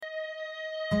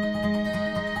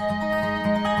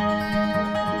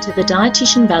To the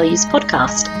Dietitian Values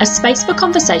Podcast, a space for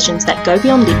conversations that go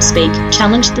beyond lip speak,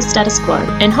 challenge the status quo,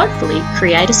 and hopefully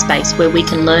create a space where we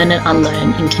can learn and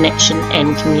unlearn in connection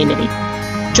and community.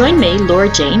 Join me,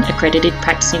 Laura Jean, accredited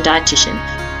practicing dietitian,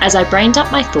 as I brain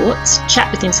dump my thoughts,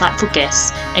 chat with insightful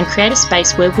guests, and create a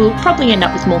space where we'll probably end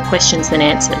up with more questions than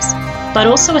answers, but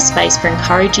also a space for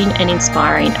encouraging and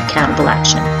inspiring accountable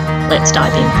action. Let's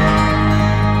dive in.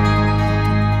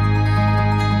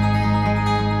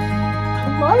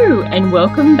 Hello and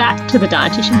welcome back to the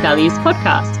Dietitian Values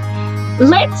Podcast.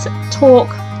 Let's talk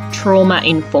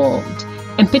trauma-informed,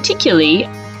 and particularly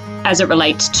as it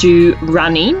relates to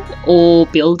running or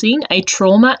building a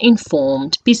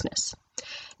trauma-informed business.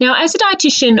 Now, as a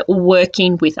dietitian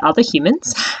working with other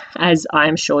humans, as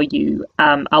I'm sure you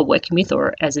are working with,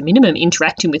 or as a minimum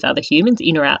interacting with other humans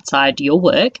in or outside your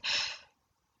work,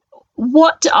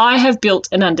 what I have built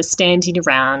an understanding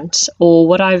around, or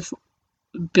what I've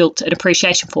built an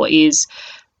appreciation for, is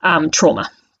trauma.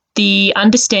 The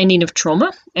understanding of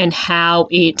trauma and how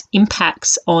it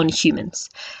impacts on humans,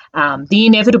 the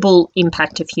inevitable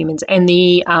impact of humans, and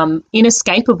the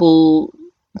inescapable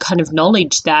kind of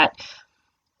knowledge that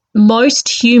most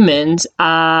humans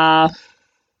are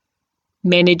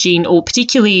managing, or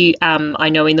particularly I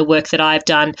know in the work that I've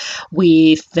done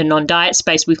with the non-diet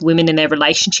space with women and their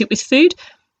relationship with food,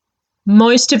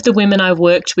 most of the women I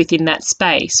worked with in that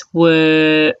space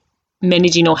were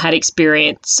managing or had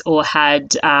experience or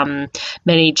had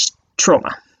managed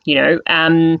trauma,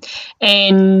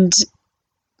 and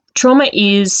trauma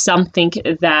is something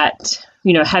that,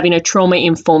 having a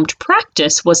trauma-informed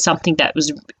practice was something that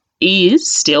is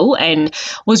still and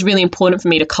was really important for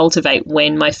me to cultivate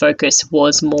when my focus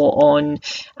was more on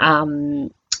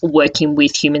working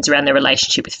with humans around their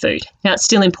relationship with food. Now, it's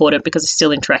still important because I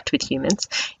still interact with humans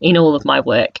in all of my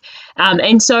work.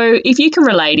 And so if you can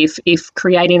relate, if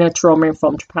creating a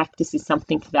trauma-informed practice is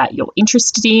something that you're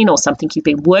interested in, or something you've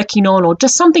been working on, or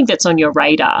just something that's on your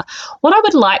radar, what I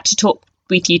would like to talk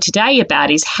with you today about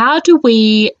is how do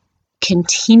we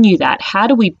continue that? How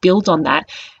do we build on that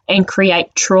and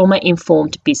create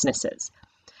trauma-informed businesses?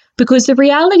 Because the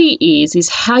reality is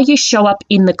how you show up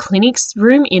in the clinic's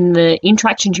room, in the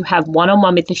interactions you have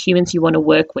one-on-one with the humans you want to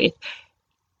work with,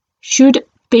 should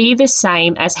be the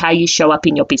same as how you show up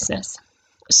in your business.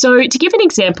 So to give an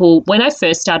example, when I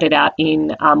first started out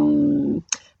in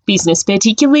business,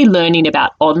 particularly learning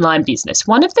about online business,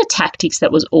 one of the tactics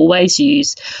that was always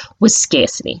used was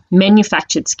scarcity,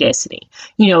 manufactured scarcity.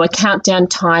 A countdown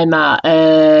timer,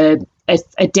 a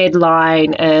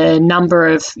deadline, a number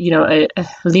of, a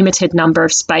limited number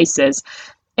of spaces.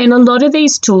 And a lot of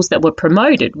these tools that were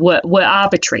promoted were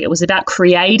arbitrary. It was about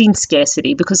creating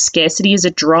scarcity because scarcity is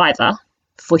a driver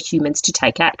for humans to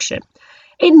take action.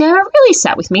 It never really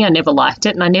sat with me. I never liked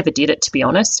it, and I never did it, to be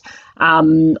honest.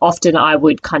 Often I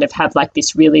would kind of have like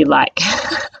this really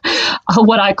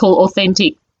what I call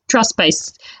authentic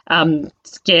trust-based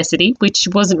scarcity, which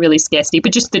wasn't really scarcity,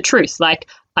 but just the truth. Like,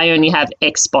 I only have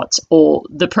X spots, or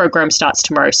the program starts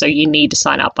tomorrow, so you need to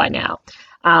sign up by now,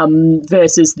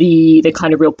 versus the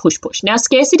kind of real push. Now,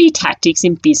 scarcity tactics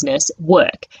in business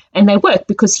work, and they work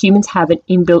because humans have an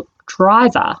inbuilt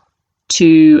driver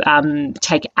to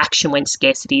take action when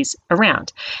scarcity is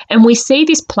around. And we see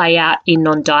this play out in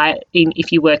non-diet,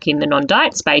 if you work in the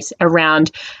non-diet space, around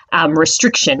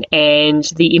restriction and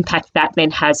the impact that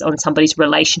then has on somebody's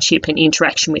relationship and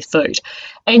interaction with food.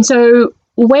 And so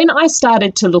when I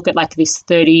started to look at like this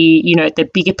 30, the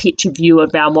bigger picture view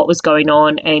around what was going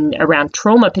on and around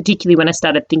trauma, particularly when I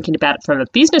started thinking about it from a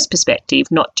business perspective,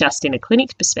 not just in a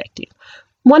clinic perspective,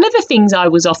 one of the things I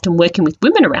was often working with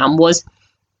women around was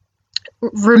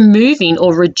removing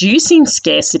or reducing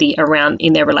scarcity around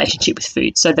in their relationship with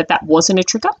food so that wasn't a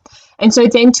trigger. And so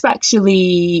then to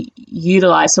actually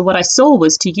utilize, so what I saw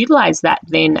was to utilize that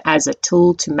then as a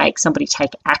tool to make somebody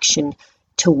take action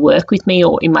to work with me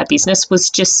or in my business was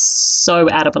just so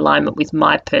out of alignment with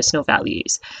my personal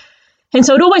values. And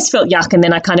so it always felt yuck, and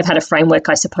then I kind of had a framework,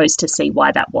 I suppose, to see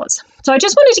why that was. So I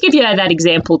just wanted to give you that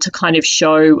example to kind of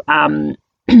show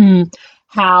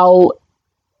how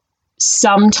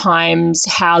sometimes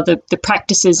how the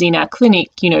practices in our clinic,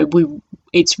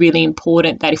 it's really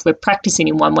important that if we're practicing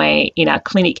in one way in our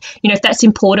clinic, if that's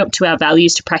important to our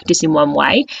values to practice in one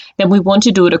way, then we want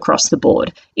to do it across the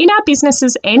board in our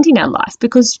businesses and in our life,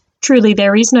 because truly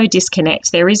there is no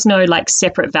disconnect. There is no like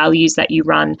separate values that you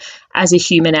run as a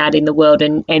human out in the world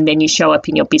and then you show up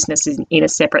in your business in a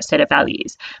separate set of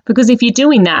values. Because if you're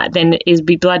doing that, then it'd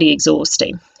be bloody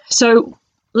exhausting. So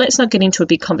let's not get into a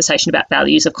big conversation about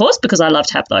values, of course, because I love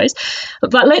to have those.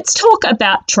 But let's talk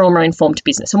about trauma-informed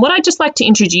business. And what I'd just like to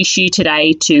introduce you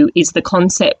today to is the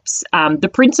concepts, the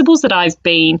principles that I've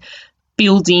been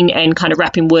building and kind of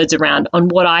wrapping words around on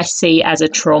what I see as a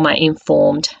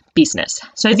trauma-informed business.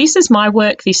 So this is my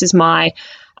work. This is my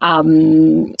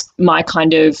my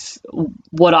kind of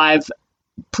what I've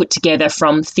put together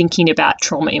from thinking about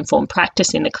trauma-informed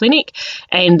practice in the clinic,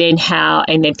 and then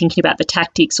thinking about the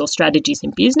tactics or strategies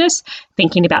in business,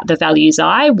 thinking about the values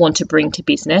I want to bring to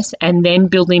business, and then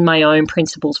building my own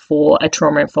principles for a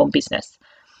trauma-informed business.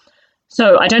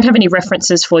 So I don't have any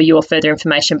references for you or further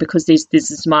information because this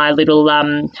is my little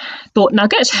thought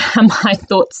nugget, my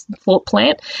thought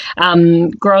plant,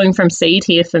 growing from seed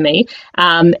here for me.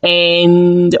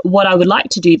 And what I would like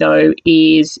to do, though,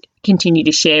 is continue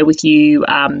to share with you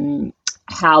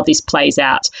how this plays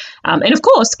out. And, of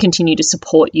course, continue to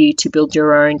support you to build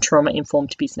your own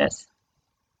trauma-informed business.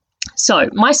 So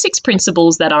my 6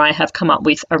 principles that I have come up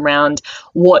with around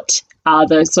what are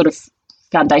the sort of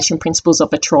foundation principles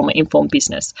of a trauma-informed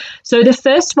business. So the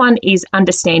first one is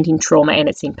understanding trauma and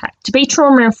its impact. To be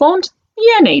trauma-informed,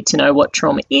 you need to know what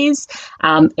trauma is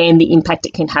and the impact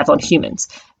it can have on humans.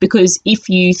 Because if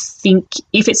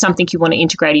it's something you want to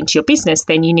integrate into your business,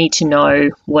 then you need to know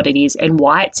what it is and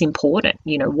why it's important,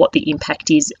 what the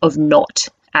impact is of not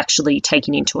actually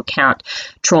taking into account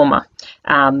trauma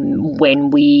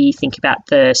when we think about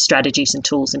the strategies and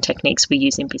tools and techniques we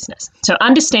use in business. So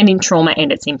understanding trauma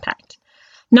and its impact.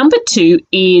 Number 2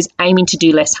 is aiming to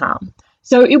do less harm.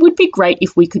 So it would be great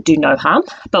if we could do no harm,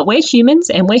 but we're humans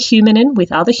and we're humaning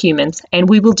with other humans and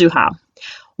we will do harm.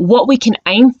 What we can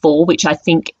aim for, which I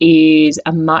think is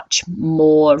a much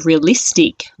more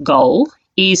realistic goal,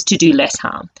 is to do less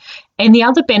harm. And the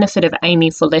other benefit of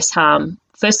aiming for less harm,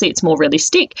 firstly, it's more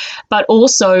realistic, but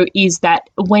also is that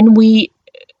when we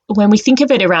think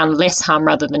of it around less harm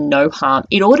rather than no harm,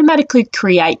 it automatically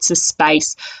creates a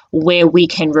space where we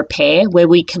can repair, where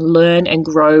we can learn and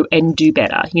grow and do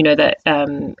better.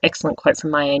 That excellent quote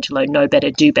from Maya Angelou, know better,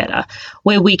 do better,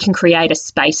 where we can create a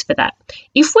space for that.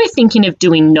 If we're thinking of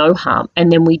doing no harm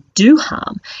and then we do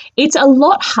harm, it's a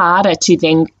lot harder to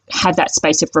then have that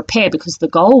space of repair because the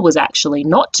goal was actually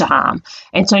not to harm.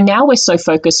 And so now we're so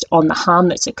focused on the harm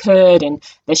that's occurred and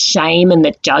the shame and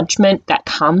the judgment that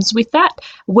comes with that.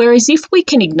 Whereas if we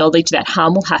can acknowledge that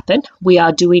harm will happen, we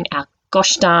are doing our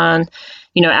gosh darn,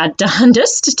 our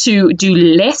darndest to do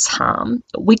less harm,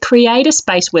 we create a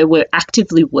space where we're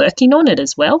actively working on it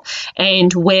as well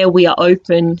and where we are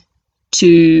open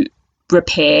to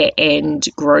repair and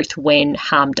growth when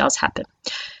harm does happen.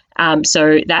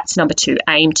 So that's number 2,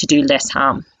 aim to do less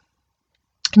harm.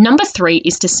 Number 3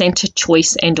 is to center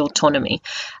choice and autonomy.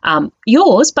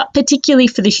 Yours, but particularly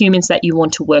for the humans that you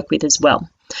want to work with as well.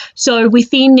 So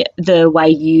within the way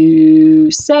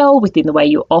you sell, within the way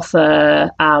you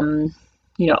offer,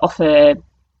 offer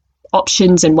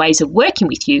options and ways of working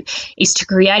with you, is to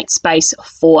create space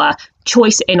for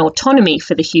choice and autonomy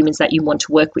for the humans that you want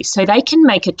to work with. So they can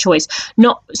make a choice,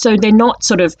 so they're not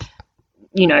sort of,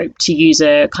 to use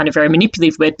a kind of very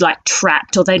manipulative word, like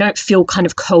trapped, or they don't feel kind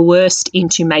of coerced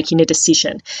into making a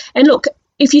decision. And look,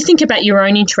 if you think about your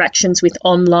own interactions with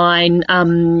online,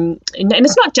 and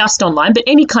it's not just online, but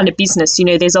any kind of business,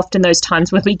 there's often those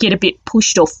times where we get a bit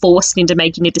pushed or forced into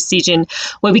making a decision,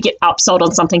 where we get upsold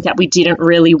on something that we didn't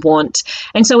really want.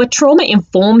 And so a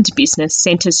trauma-informed business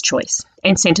centers choice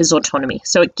and centers autonomy.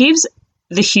 So it gives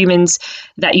the humans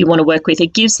that you want to work with,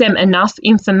 it gives them enough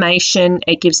information,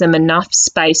 it gives them enough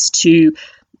space to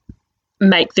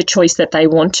make the choice that they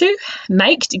want to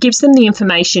make. It gives them the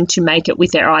information to make it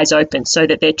with their eyes open so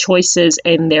that their choices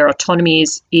and their autonomy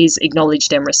is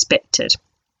acknowledged and respected.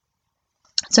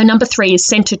 So number 3 is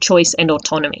center choice and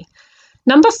autonomy.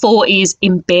 Number 4 is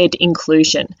embed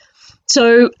inclusion.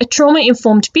 So a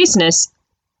trauma-informed business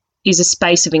is a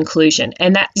space of inclusion,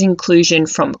 and that's inclusion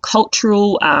from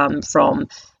cultural, from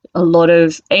a lot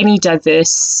of any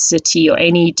diversity or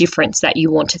any difference that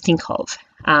you want to think of.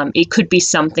 It could be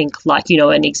something like,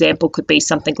 an example could be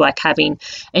something like having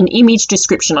an image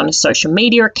description on a social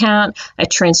media account, a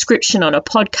transcription on a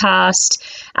podcast.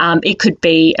 It could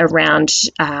be around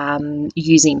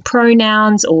using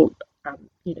pronouns or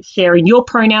sharing your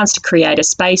pronouns to create a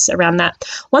space around that.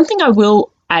 One thing I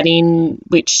will add in,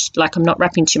 which I'm not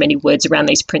wrapping too many words around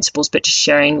these principles, but just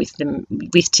sharing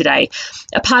with today,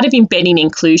 a part of embedding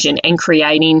inclusion and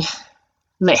creating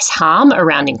less harm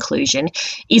around inclusion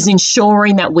is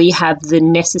ensuring that we have the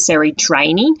necessary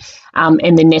training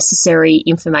and the necessary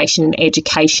information and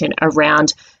education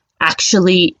around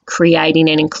actually creating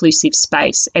an inclusive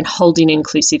space and holding an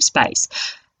inclusive space.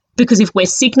 Because if we're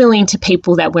signaling to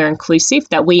people that we're inclusive,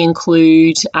 that we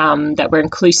include, that we're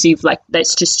inclusive, like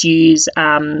let's just use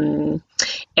non-binary,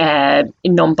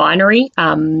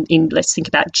 let's think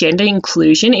about gender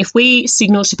inclusion. If we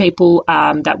signal to people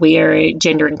that we are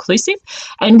gender inclusive,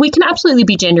 and we can absolutely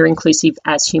be gender inclusive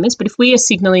as humans, but if we are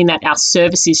signaling that our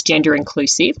service is gender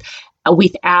inclusive,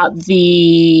 without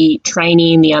the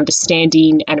training, the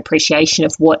understanding and appreciation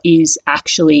of what is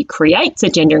actually creates a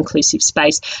gender inclusive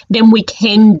space, then we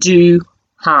can do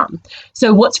harm.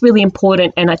 So what's really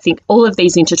important, and I think all of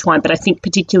these intertwine, but I think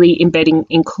particularly embedding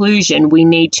inclusion, we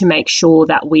need to make sure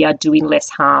that we are doing less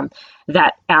harm,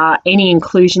 that any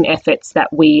inclusion efforts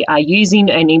that we are using,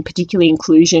 and in particular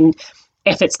inclusion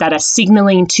efforts that are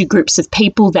signaling to groups of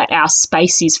people that our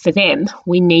space is for them,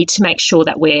 we need to make sure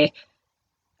that we're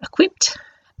equipped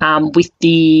with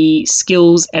the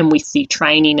skills and with the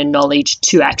training and knowledge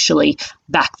to actually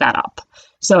back that up.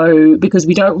 So because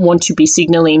we don't want to be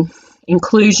signalling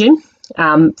inclusion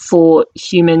for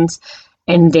humans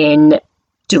and then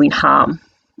doing harm.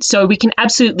 So we can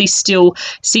absolutely still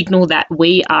signal that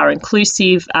we are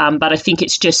inclusive, but I think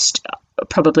it's just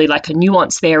probably like a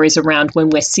nuance there is around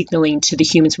when we're signaling to the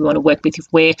humans we want to work with. If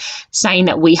we're saying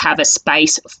that we have a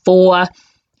space for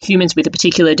humans with a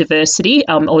particular diversity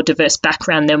or diverse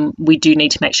background, then we do need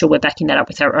to make sure we're backing that up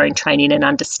with our own training and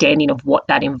understanding of what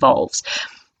that involves.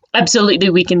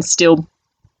 Absolutely, we can still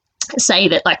say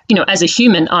that, like, as a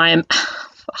human, I am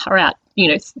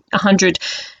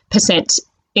 100%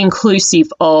 inclusive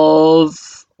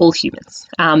of all humans.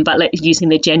 But using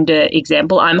the gender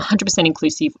example, I'm 100%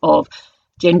 inclusive of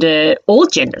all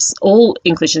genders, all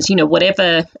inclusions,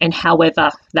 whatever and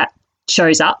however that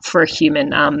shows up for a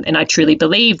human, and I truly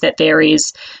believe that there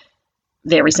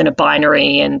isn't a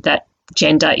binary, and that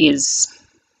gender is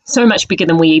so much bigger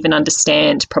than we even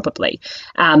understand probably.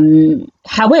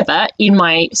 However, in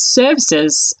my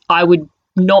services, I would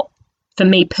not, for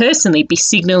me personally, be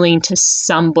signaling to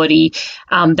somebody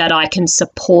that I can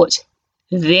support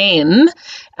them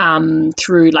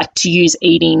through, like, to use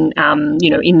eating,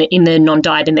 in the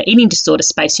non-diet and the eating disorder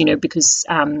space, because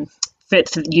for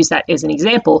use that as an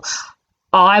example,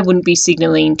 I wouldn't be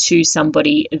signaling to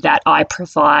somebody that I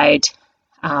provide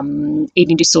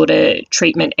eating disorder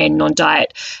treatment and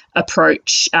non-diet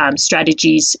approach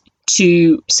strategies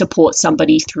to support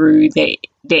somebody through their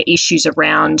issues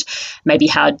around maybe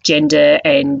how gender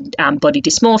and body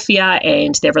dysmorphia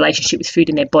and their relationship with food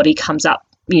and their body comes up,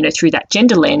 through that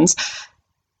gender lens,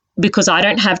 because I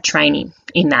don't have training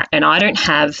in that, and I don't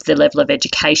have the level of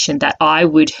education that I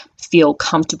would feel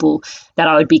comfortable that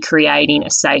I would be creating a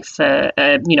safer,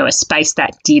 a space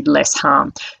that did less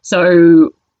harm.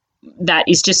 So that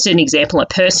is just an example, a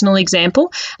personal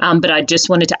example, but I just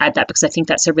wanted to add that because I think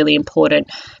that's a really important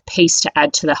piece to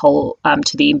add to the whole,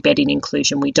 to the embedding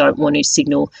inclusion. We don't want to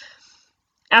signal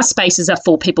our spaces are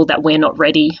for people that we're not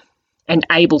ready and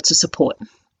able to support.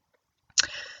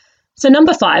 So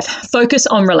number 5, focus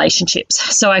on relationships.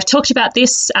 So I've talked about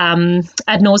this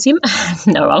ad nauseum.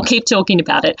 No, I'll keep talking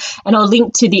about it. And I'll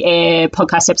link to the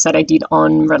podcast episode I did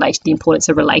on the importance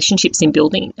of relationships in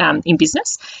building, in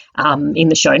business, in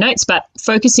the show notes. But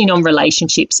focusing on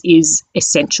relationships is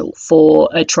essential for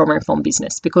a trauma-informed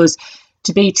business, because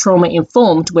to be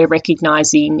trauma-informed, we're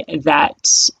recognizing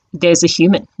that there's a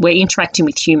human. We're interacting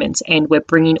with humans and we're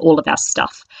bringing all of our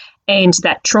stuff. And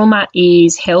that trauma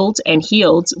is held and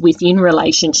healed within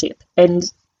relationship,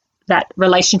 and that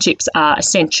relationships are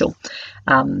essential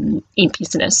in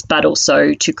business, but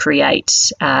also to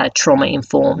create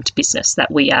trauma-informed business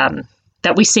that we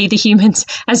see the humans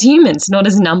as humans, not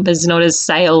as numbers, not as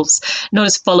sales, not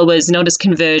as followers, not as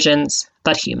conversions,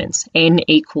 but humans. N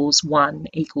equals 1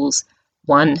 equals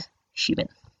 1 human.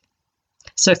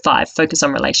 So 5, focus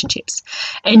on relationships.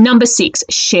 And number 6,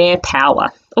 share power.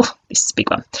 Oh, this is a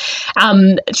big one.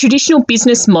 Traditional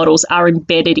business models are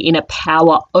embedded in a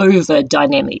power over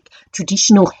dynamic.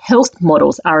 Traditional health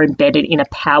models are embedded in a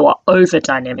power over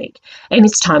dynamic. And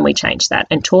it's time we change that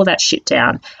and tore that shit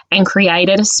down and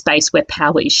created a space where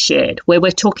power is shared, where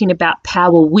we're talking about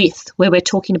power with, where we're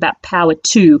talking about power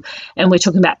to, and we're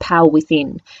talking about power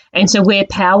within. And so where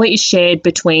power is shared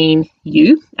between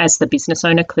you as the business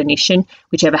owner, clinician,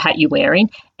 whichever hat you're wearing,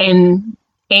 and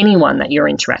anyone that you're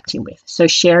interacting with. So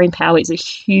sharing power is a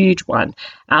huge one,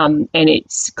 and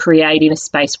it's creating a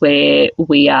space where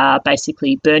we are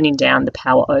basically burning down the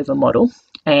power over model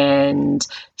and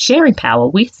sharing power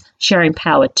with, sharing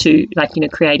power to,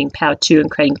 creating power to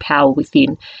and creating power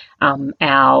within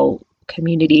our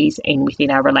communities and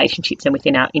within our relationships and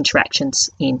within our interactions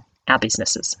in our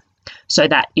businesses. So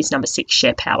that is number 6,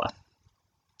 share power.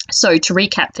 So to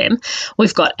recap them,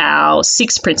 we've got our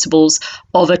 6 principles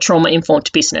of a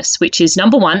trauma-informed business, which is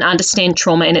number 1, understand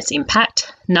trauma and its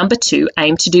impact. Number 2,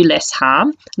 aim to do less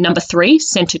harm. Number 3,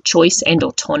 center choice and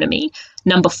autonomy.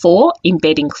 Number 4,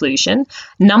 embed inclusion.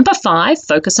 Number 5,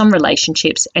 focus on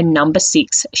relationships. And number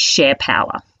 6, share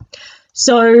power.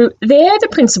 So they're the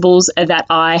principles that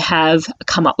I have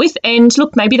come up with, and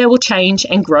look, maybe they will change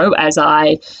and grow as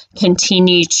I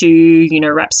continue to,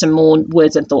 wrap some more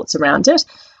words and thoughts around it.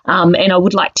 And I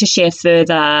would like to share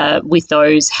further with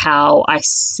those how I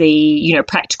see,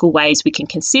 practical ways we can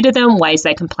consider them, ways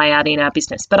they can play out in our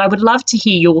business. But I would love to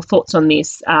hear your thoughts on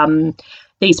this.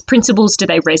 These principles, do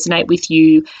they resonate with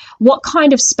you? What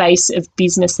kind of space of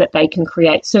business that they can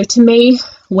create? So to me,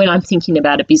 when I'm thinking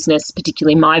about a business,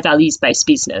 particularly my values-based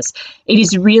business, it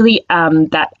is really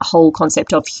that whole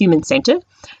concept of human-centered,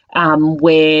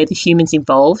 where the humans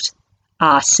involved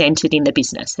are centered in the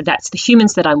business. So that's the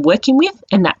humans that I'm working with,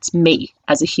 and that's me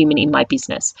as a human in my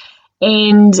business.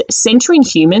 And centering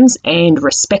humans and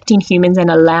respecting humans and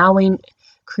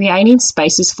creating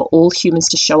spaces for all humans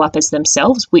to show up as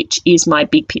themselves, which is my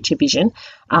big picture vision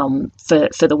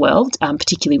for the world,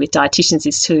 particularly with dietitians,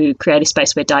 is to create a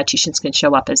space where dietitians can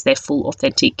show up as their full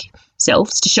authentic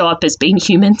selves, to show up as being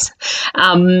humans.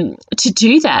 To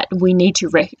do that,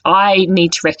 I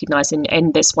need to recognize,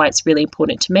 and that's why it's really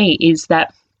important to me, is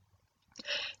that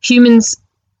humans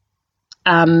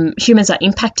are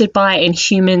impacted by, and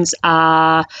humans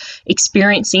are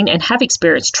experiencing and have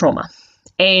experienced trauma.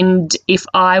 And if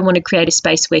I want to create a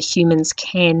space where humans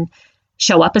can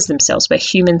show up as themselves, where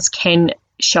humans can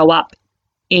show up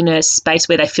in a space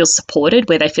where they feel supported,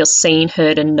 where they feel seen,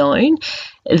 heard, and known,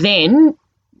 then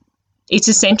it's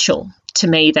essential to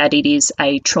me that it is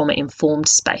a trauma-informed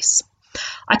space.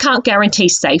 I can't guarantee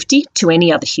safety to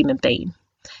any other human being,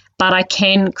 but I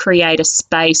can create a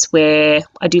space where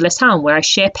I do less harm, where I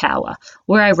share power,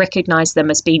 where I recognize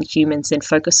them as being humans and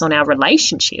focus on our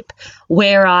relationship,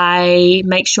 where I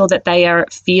make sure that they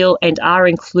feel and are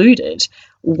included,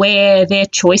 where their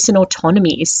choice and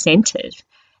autonomy is centered.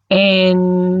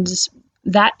 And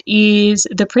that is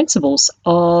the principles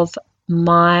of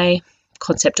my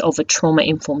concept of a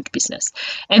trauma-informed business.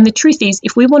 And the truth is,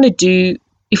 if we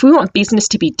want business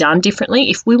to be done differently,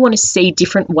 if we want to see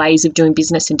different ways of doing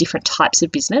business and different types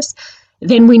of business,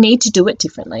 then we need to do it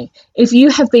differently. If you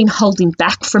have been holding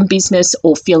back from business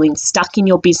or feeling stuck in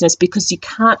your business because you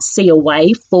can't see a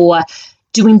way for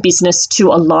doing business to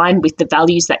align with the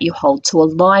values that you hold, to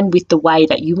align with the way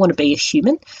that you want to be a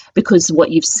human, because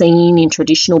what you've seen in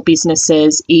traditional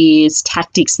businesses is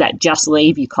tactics that just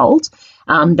leave you cold,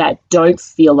 that don't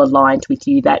feel aligned with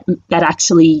you, that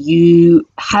actually you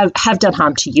have done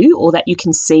harm to you, or that you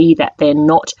can see that they're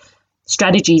not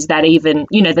strategies that even,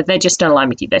 that they just don't align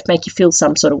with you. They make you feel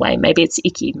some sort of way. Maybe it's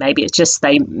icky. Maybe it's just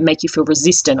they make you feel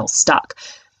resistant or stuck.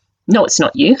 No, it's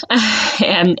not you.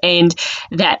 And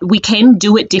that we can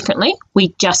do it differently.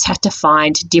 We just have to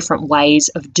find different ways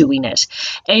of doing it.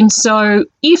 And so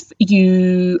if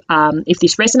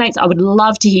this resonates, I would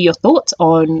love to hear your thoughts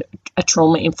on a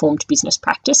trauma-informed business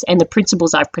practice and the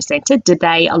principles I've presented. Do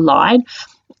they align?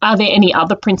 Are there any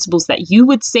other principles that you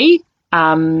would see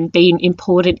being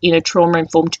important in a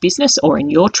trauma-informed business or in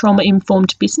your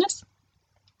trauma-informed business?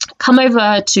 Come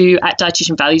over to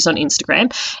 @Dietitian Values on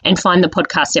Instagram and find the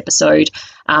podcast episode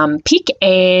pick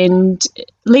and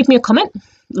leave me a comment.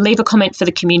 Leave a comment for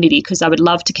the community, because I would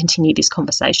love to continue this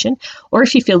conversation. Or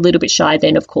if you feel a little bit shy,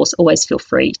 then of course always feel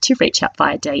free to reach out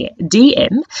via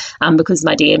DM because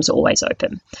my DMs are always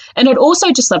open. And I'd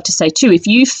also just love to say too, if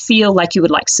you feel like you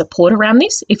would like support around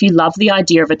this, if you love the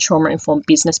idea of a trauma-informed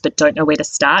business but don't know where to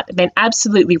start, then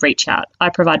absolutely reach out. I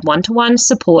provide one-to-one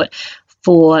support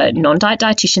for non-diet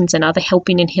dietitians and other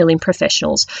helping and healing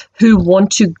professionals who want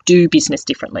to do business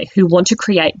differently, who want to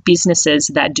create businesses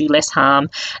that do less harm,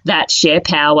 that share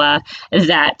power,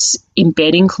 that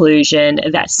embed inclusion,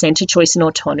 that center choice and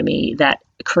autonomy, that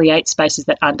create spaces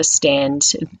that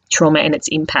understand trauma and its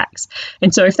impacts.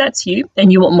 And so if that's you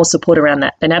and you want more support around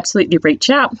that, then absolutely reach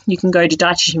out. You can go to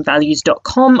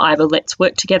dietitianvalues.com. I have a Let's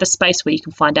Work Together space where you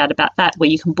can find out about that, where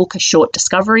you can book a short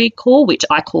discovery call, which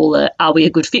I call a Are We a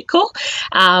Good Fit call,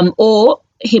 or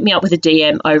hit me up with a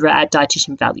DM over at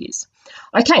Dietitian Values.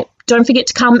 Okay, don't forget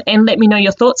to come and let me know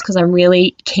your thoughts, because I'm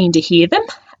really keen to hear them.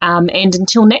 And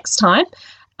until next time,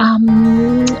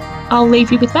 I'll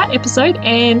leave you with that episode,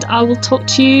 and I will talk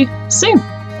to you soon.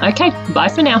 Okay, bye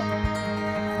for now.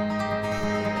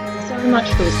 So much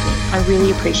for listening. I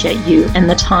really appreciate you and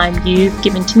the time you've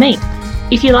given to me.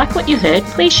 If you like what you heard,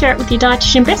 please share it with your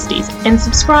dietitian besties and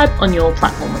subscribe on your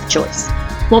platform of choice.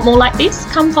 Want more like this?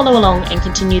 Come follow along and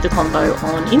continue the convo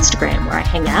on Instagram, where I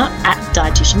hang out at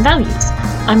Dietitian Values.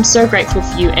 I'm so grateful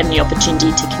for you and the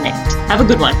opportunity to connect. Have a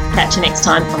good one. Catch you next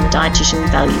time on the Dietitian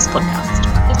Values podcast.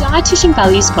 The Dietitian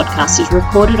Values podcast is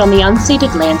recorded on the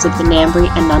unceded lands of the Ngambri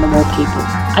and Ngunnawal people.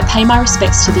 I pay my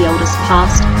respects to the elders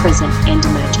past, present and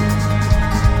emerging.